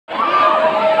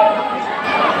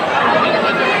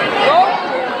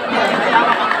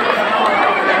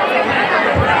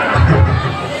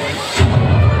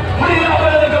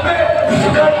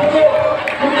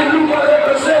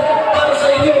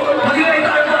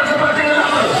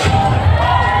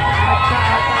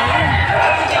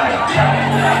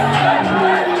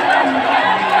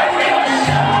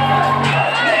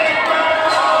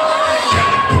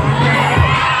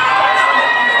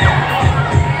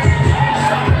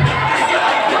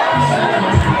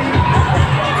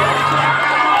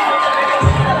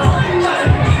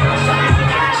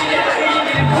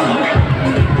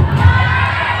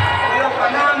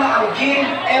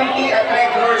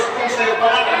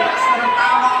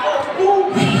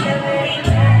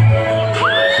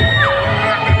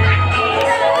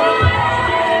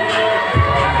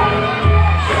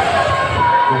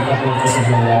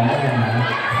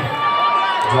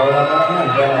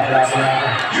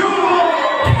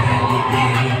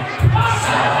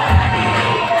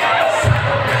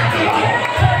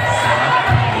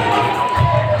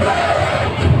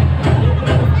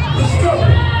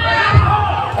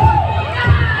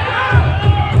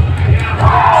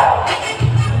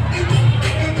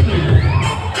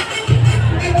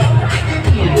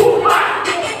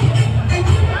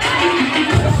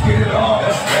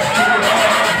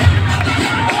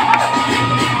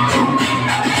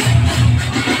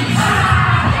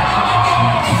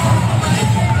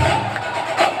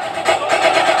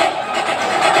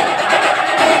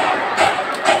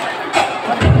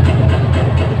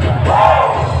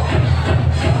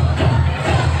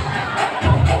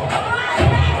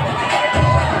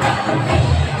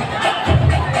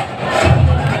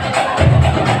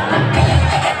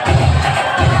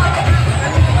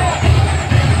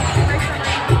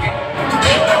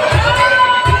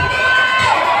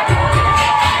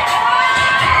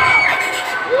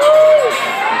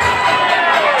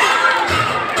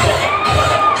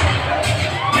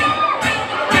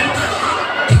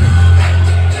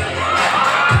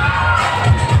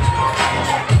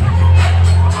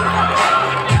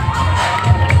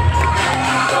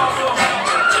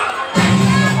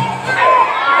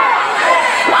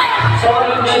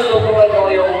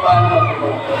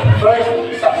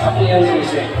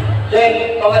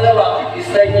Then, pangalawa,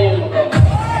 start niyo yung motor.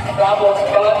 Tapos,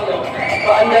 pangatlo,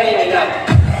 paandarin nila.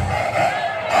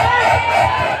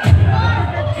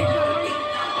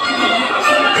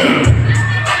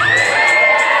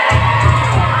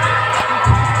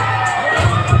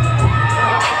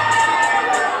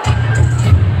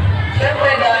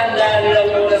 Siyempre, dahan-dahan lang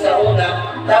muna sa una.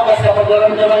 Tapos, kapag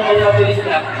naramdaman mo na bilis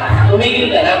na,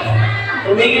 tumigil ka na.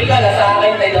 Tumigil ka na sa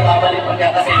akin, tayo nababalik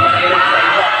pagka kasi mahirap sa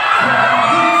iba.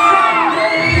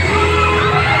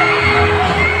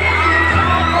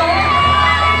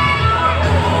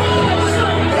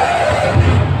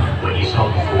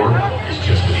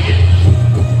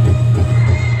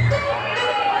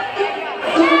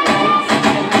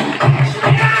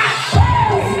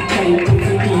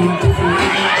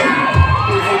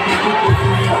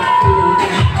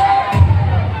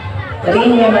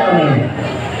 Tingin niya namin.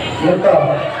 Ito.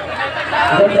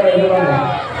 Ito tayo naman.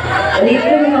 Alito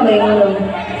na naman yung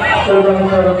tulong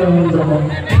sarap ng mundo mo.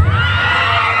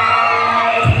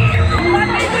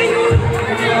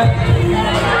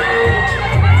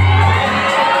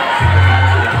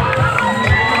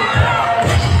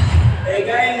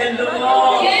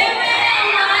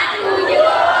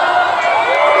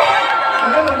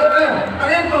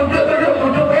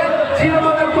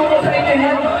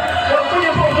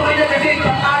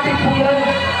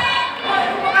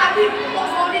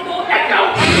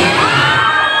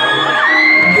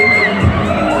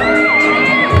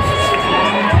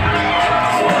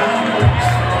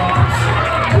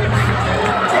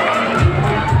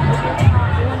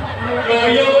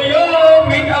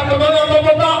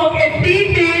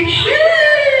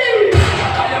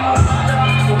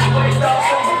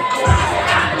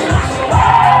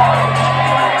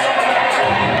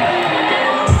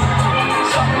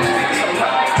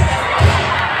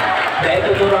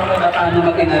 Paano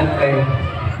mag-inante?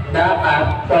 Dapat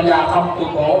wala kang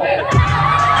puto.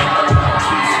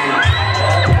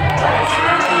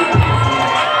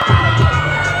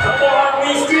 Ako ang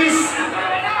mistis!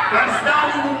 Mas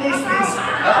dami ng mistis!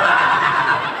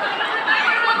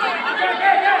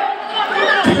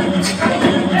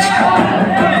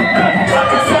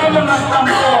 Pagkasama mas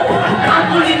tampo, ang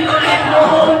ulit-ulit mo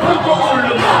ang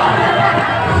pagkukulo mo.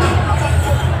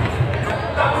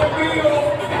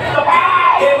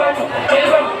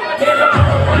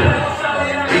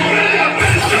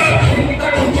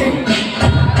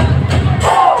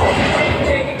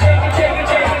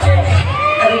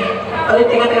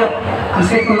 Teka.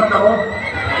 Kasi kung ako,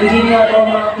 hindi niya ako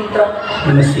makakita.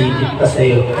 Masigit pa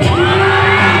sa'yo.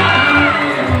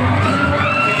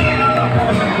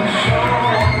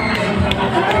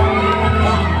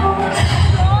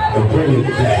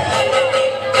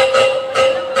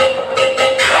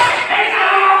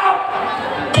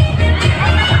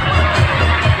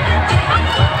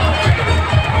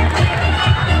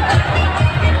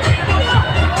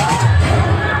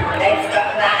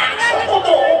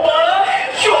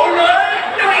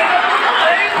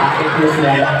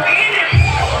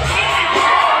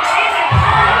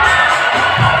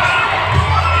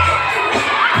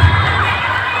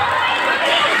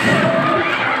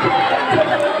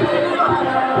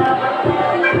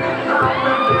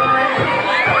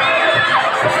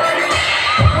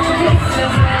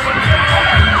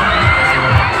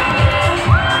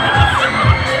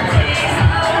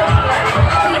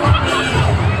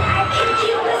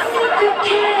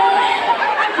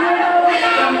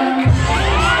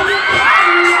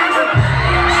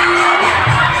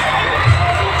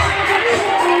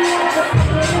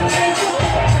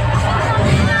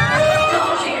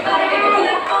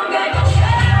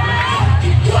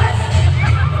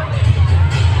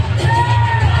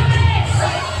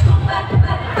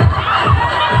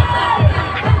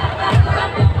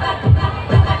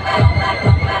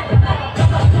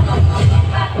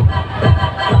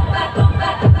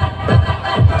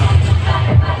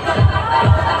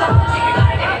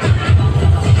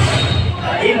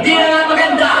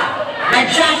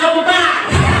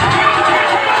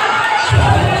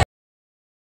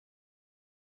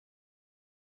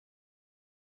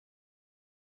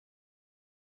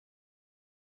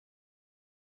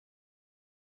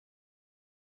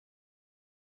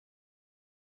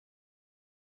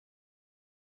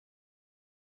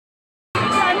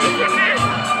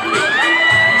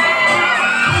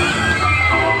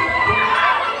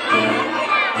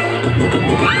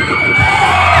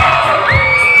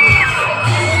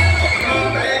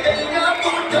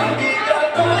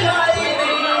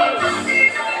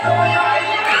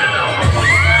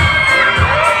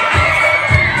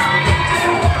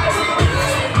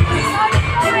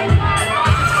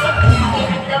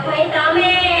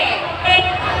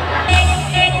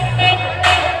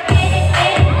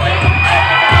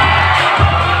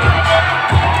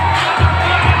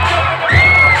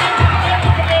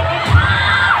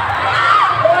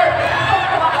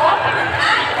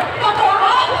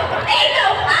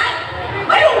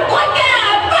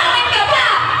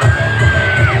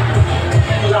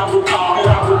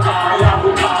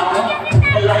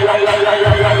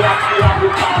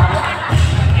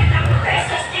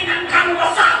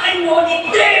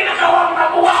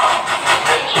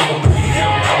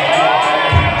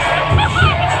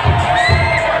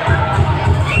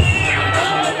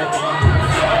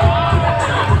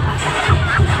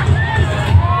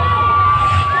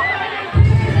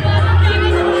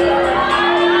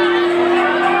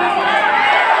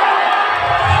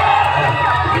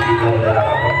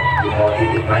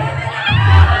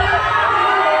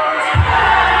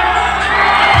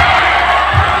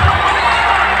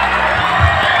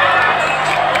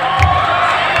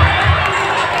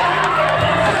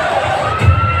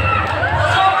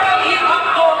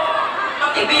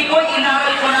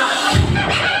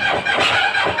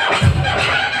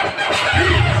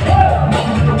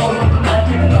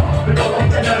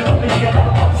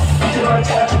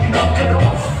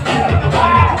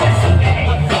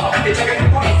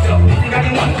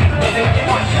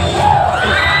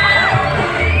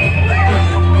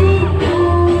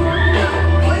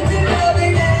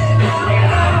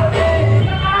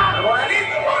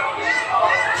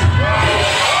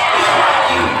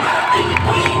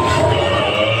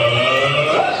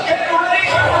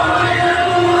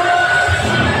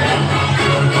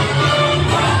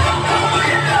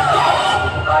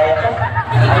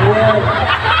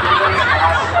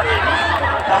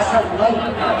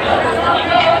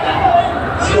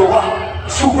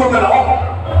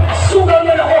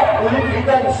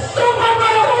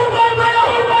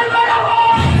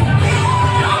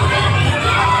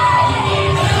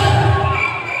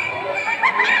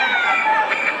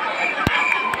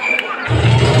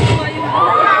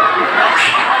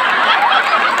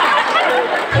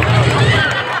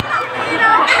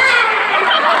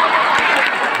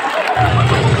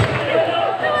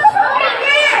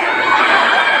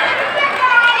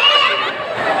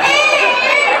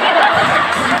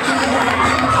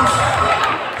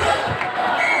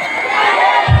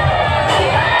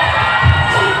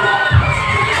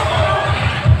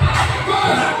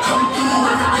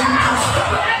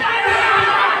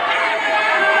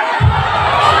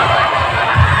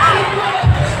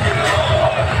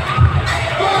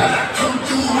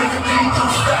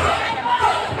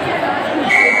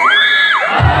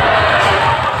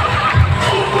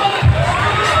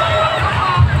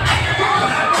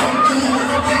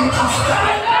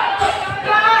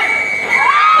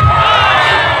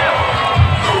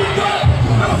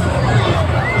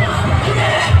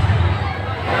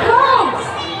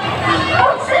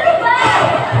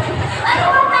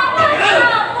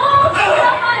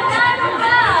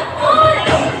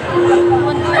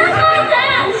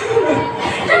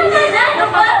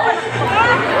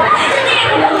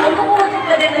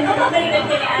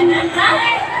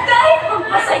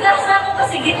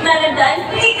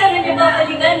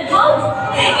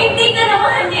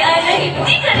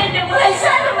 ka na naman.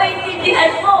 Sana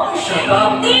maintindihan mo. Shut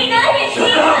up! Hindi na, hindi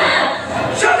Shut na. up!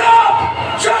 Shut up!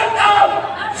 Shut up!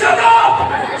 Shut up!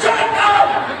 Shut up!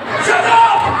 Shut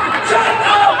up! Shut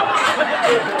up!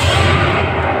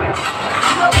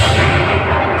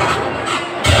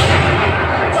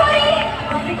 Sorry!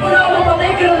 Hindi ko na ako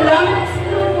patay, ganun lang.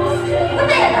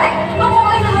 Patay agad?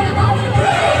 Makuhay naman ito.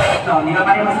 No, hindi ka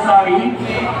pa rin masasorry.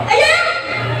 Ala!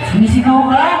 Sumisigaw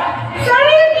ka?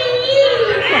 Sorry, baby!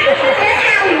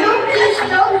 Don't please,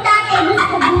 don't that. I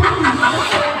gusto ko.